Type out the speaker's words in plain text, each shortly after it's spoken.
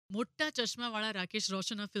મોટા ચશ્માવાળા રાકેશ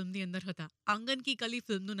રોશન આ ફિલ્મની અંદર હતા. આંગન કી કલી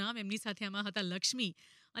ફિલ્મનું નામ, એમની સાથે આમાં હતા લક્ષ્મી.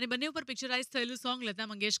 અને બંને ઉપર પિક્ચરાઇઝ થયેલું સોંગ લતા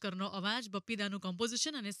મંગેશકરનો અવાજ, બપ્પીદાનું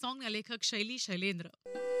કમ્પોઝિશન અને સોંગના લેખક શૈલી શૈલેન્દ્ર.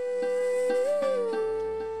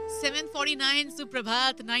 7:49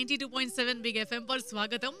 સુપ્રભાત 92.7 બિગ એફએમ પર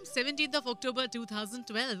સ્વાગતમ. 17th of October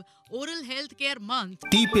 2012 oral health care month.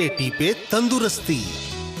 ટીપે ટીપે તંદુરસ્તી.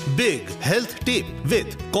 Big health tip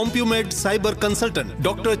with Compumed cyber consultant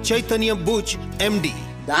doctor Chaitanya Buch MD.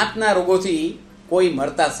 દાંતના રોગોથી કોઈ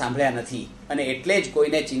મરતા સાંભળ્યા નથી અને એટલે જ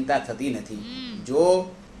કોઈને ચિંતા થતી નથી. જો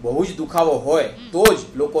બહુ જ દુખાવો હોય તો જ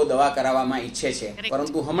લોકો દવા કરાવવામાં ઈચ્છે છે.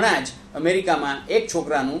 પરંતુ હમણાં જ અમેરિકામાં એક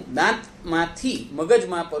છોકરાનું દાંતમાંથી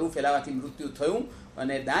મગજમાં પરુ ફેલાવાથી મૃત્યુ થયું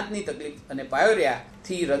અને દાંતની તકલીફ અને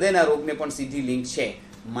પાયોરિયાથી હૃદયના રોગને પણ સીધી લિંક છે.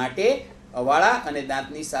 માટે અવાળા અને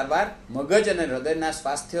દાંતની સારવાર મગજ અને હૃદયના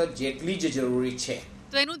સ્વાસ્થ્ય જેટલી જ જરૂરી છે.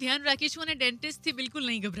 તો એનું ધ્યાન રાખીશું અને ડેન્ટિસ્ટથી બિલકુલ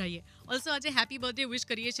નહીં ગભરાઈએ. ઓલ્સો આજે હેપી બર્થડે વિશ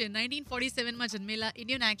કરીએ છીએ 1947માં જન્મેલા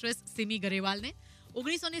ઇન્ડિયન એક્ટ્રેસ સિમી ગરેવાલને.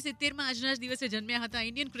 1970માં આજના જ દિવસે જન્મ્યા હતા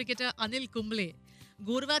ઇન્ડિયન ક્રિકેટર અનિલ કુંબલે.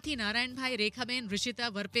 ગોરવાથી નારાયણભાઈ, રેખાબેન, રિષિતા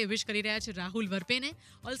વર્પે વિશ કરી રહ્યા છે રાહુલ વર્પેને.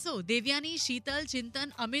 Also Devyani, Sheetal, Chintan,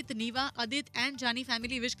 Amit, Niva, Adit and Jani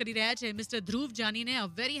family wish કરી રહ્યા છે મિસ્ટર ધ્રુવ જાનીને a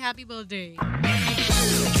very happy birthday.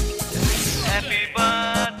 Happy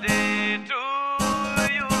birthday to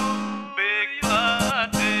you, big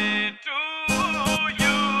birthday to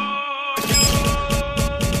you.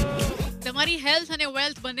 તમારી હેલ્થ અને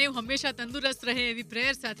વેલ્થ બંને હંમેશા તંદુરસ્ત રહે એવી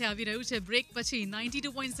પ્રેયર સાથે આવી રહ્યું છે બ્રેક પછી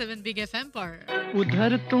 92.7 બિગ એફએમ પર.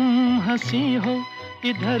 ઉધર તુમ હસી હો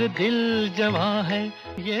ઇધર દિલ જવા હૈ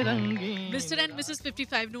યે રંગીન. મિસ્ટર એન્ડ મિસિસ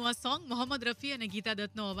 55 નું આ સોંગ, મોહમ્મદ રફી અને ગીતા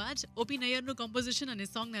દત્તનો અવાજ, ઓપી નૈયરનું કમ્પોઝિશન અને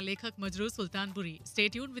સોંગના લેખક Majrooh Sultanpuri. Stay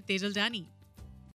tuned with Tejal Jani.